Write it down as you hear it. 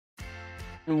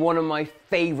And one of my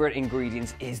favorite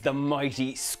ingredients is the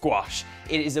mighty squash.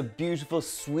 It is a beautiful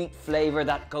sweet flavor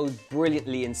that goes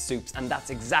brilliantly in soups, and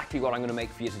that's exactly what I'm going to make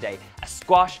for you today. A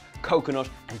squash, coconut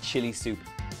and chili soup.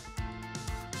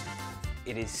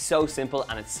 It is so simple,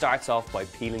 and it starts off by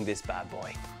peeling this bad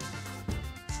boy.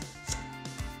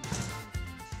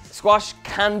 Squash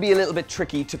can be a little bit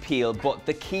tricky to peel, but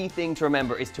the key thing to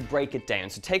remember is to break it down.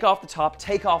 So take off the top,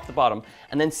 take off the bottom,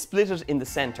 and then split it in the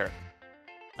center.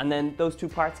 And then those two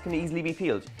parts can easily be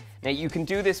peeled. Now you can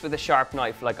do this with a sharp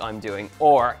knife like I'm doing,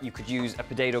 or you could use a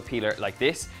potato peeler like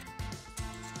this.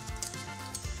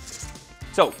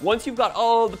 So once you've got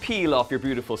all the peel off your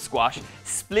beautiful squash,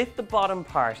 split the bottom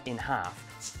part in half.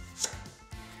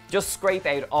 Just scrape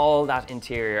out all that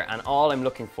interior, and all I'm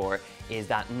looking for is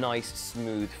that nice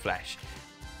smooth flesh.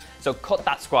 So cut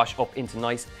that squash up into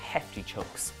nice hefty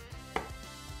chunks.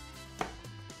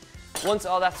 Once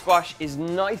all that squash is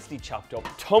nicely chopped up,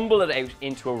 tumble it out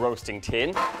into a roasting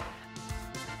tin.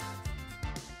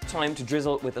 Time to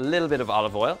drizzle with a little bit of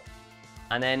olive oil,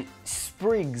 and then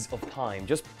sprigs of thyme.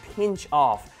 Just pinch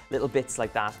off little bits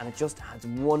like that, and it just adds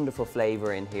wonderful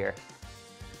flavor in here.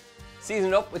 Season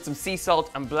it up with some sea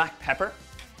salt and black pepper,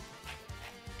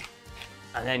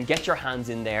 and then get your hands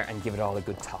in there and give it all a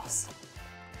good toss.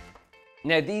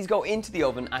 Now these go into the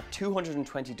oven at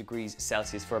 220 degrees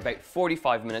Celsius for about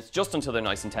 45 minutes, just until they're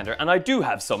nice and tender. And I do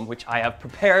have some which I have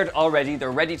prepared already.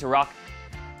 They're ready to rock.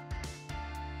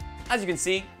 As you can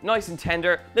see, nice and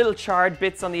tender, little charred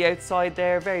bits on the outside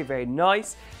there, very, very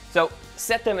nice. So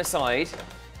set them aside,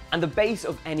 and the base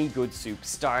of any good soup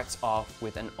starts off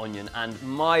with an onion, and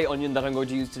my onion that I'm going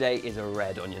to use today is a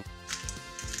red onion.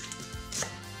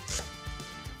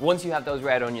 Once you have those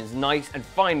red onions nice and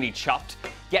finely chopped,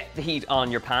 get the heat on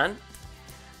your pan, and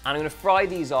I'm going to fry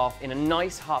these off in a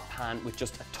nice hot pan with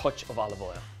just a touch of olive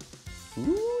oil.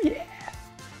 Ooh yeah!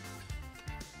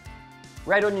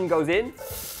 Red onion goes in,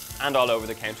 and all over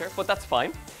the counter, but that's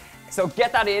fine. So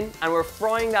get that in, and we're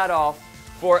frying that off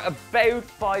for about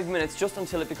 5 minutes, just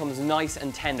until it becomes nice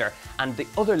and tender. And the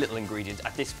other little ingredient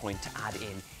at this point to add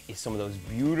in is some of those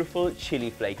beautiful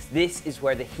chili flakes. This is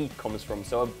where the heat comes from,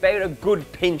 so about a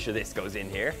good pinch of this goes in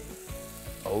here.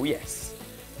 Oh yes,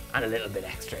 and a little bit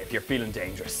extra if you're feeling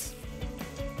dangerous.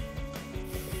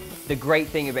 The great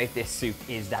thing about this soup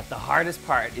is that the hardest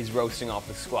part is roasting off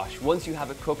the squash. Once you have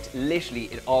it cooked, literally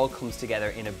it all comes together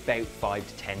in about 5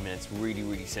 to 10 minutes. Really,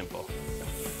 really simple.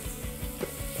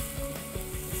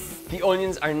 The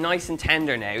onions are nice and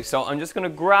tender now, so I'm just going to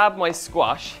grab my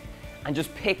squash and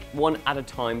just pick one at a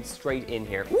time straight in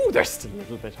here. Ooh, they're still a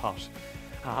little bit hot.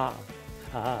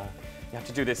 You have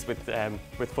to do this with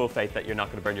full faith that you're not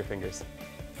going to burn your fingers.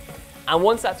 And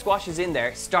once that squash is in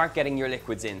there, start getting your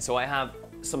liquids in. So I have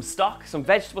some stock, some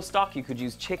vegetable stock. You could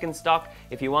use chicken stock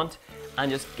if you want, and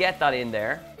just get that in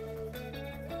there.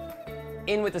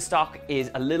 In with the stock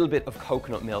is a little bit of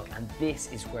coconut milk, and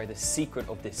this is where the secret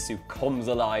of this soup comes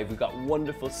alive. We've got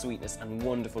wonderful sweetness and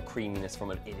wonderful creaminess from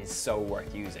it. It is so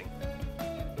worth using.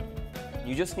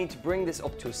 You just need to bring this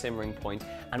up to a simmering point,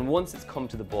 and once it's come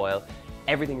to the boil,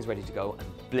 everything is ready to go, and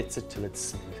blitz it till it's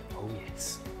smooth. Oh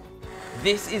yes.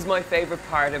 This is my favorite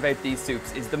part about these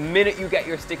soups, is the minute you get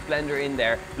your stick blender in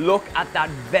there, look at that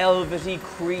velvety,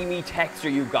 creamy texture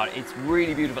you've got. It's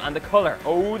really beautiful, and the color,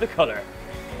 oh the color.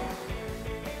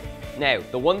 Now,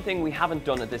 the one thing we haven't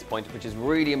done at this point, which is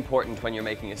really important when you're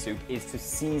making a soup, is to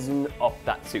season up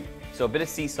that soup. So a bit of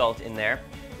sea salt in there,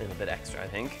 a little bit extra I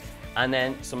think, and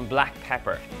then some black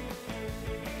pepper.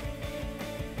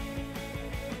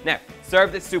 Now,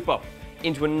 serve this soup up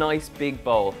into a nice big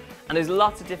bowl. And there's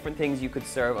lots of different things you could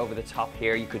serve over the top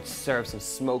here. You could serve some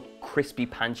smoked crispy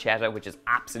pancetta, which is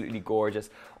absolutely gorgeous.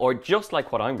 Or just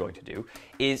like what I'm going to do,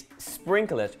 is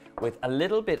sprinkle it with a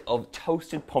little bit of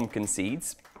toasted pumpkin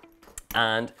seeds,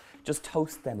 and just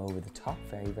toast them over the top.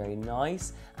 Very, very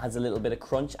nice. Adds a little bit of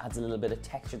crunch, adds a little bit of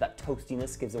texture. That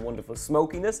toastiness gives a wonderful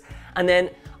smokiness. And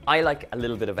then I like a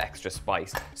little bit of extra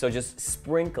spice. So just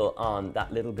sprinkle on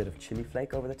that little bit of chili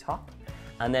flake over the top.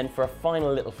 And then for a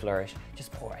final little flourish,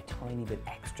 just pour a tiny bit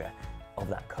extra of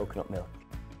that coconut milk.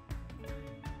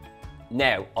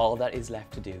 Now, all that is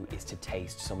left to do is to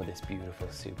taste some of this beautiful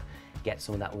soup. Get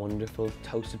some of that wonderful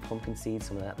toasted pumpkin seeds,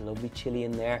 some of that lovely chili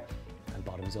in there, and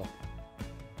bottoms up.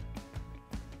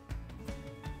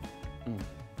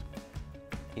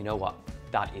 You know what?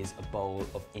 That is a bowl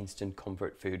of instant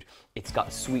comfort food. It's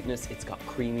got sweetness, it's got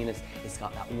creaminess, it's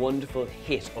got that wonderful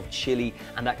hit of chili,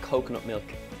 and that coconut milk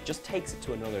just takes it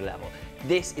to another level.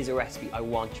 This is a recipe I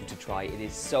want you to try. It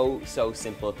is so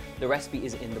simple. The recipe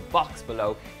is in the box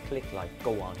below. Click like,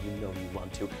 go on, you know you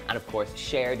want to. And of course,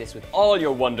 share this with all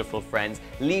your wonderful friends.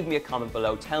 Leave me a comment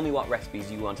below. Tell me what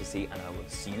recipes you want to see, and I will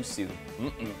see you soon.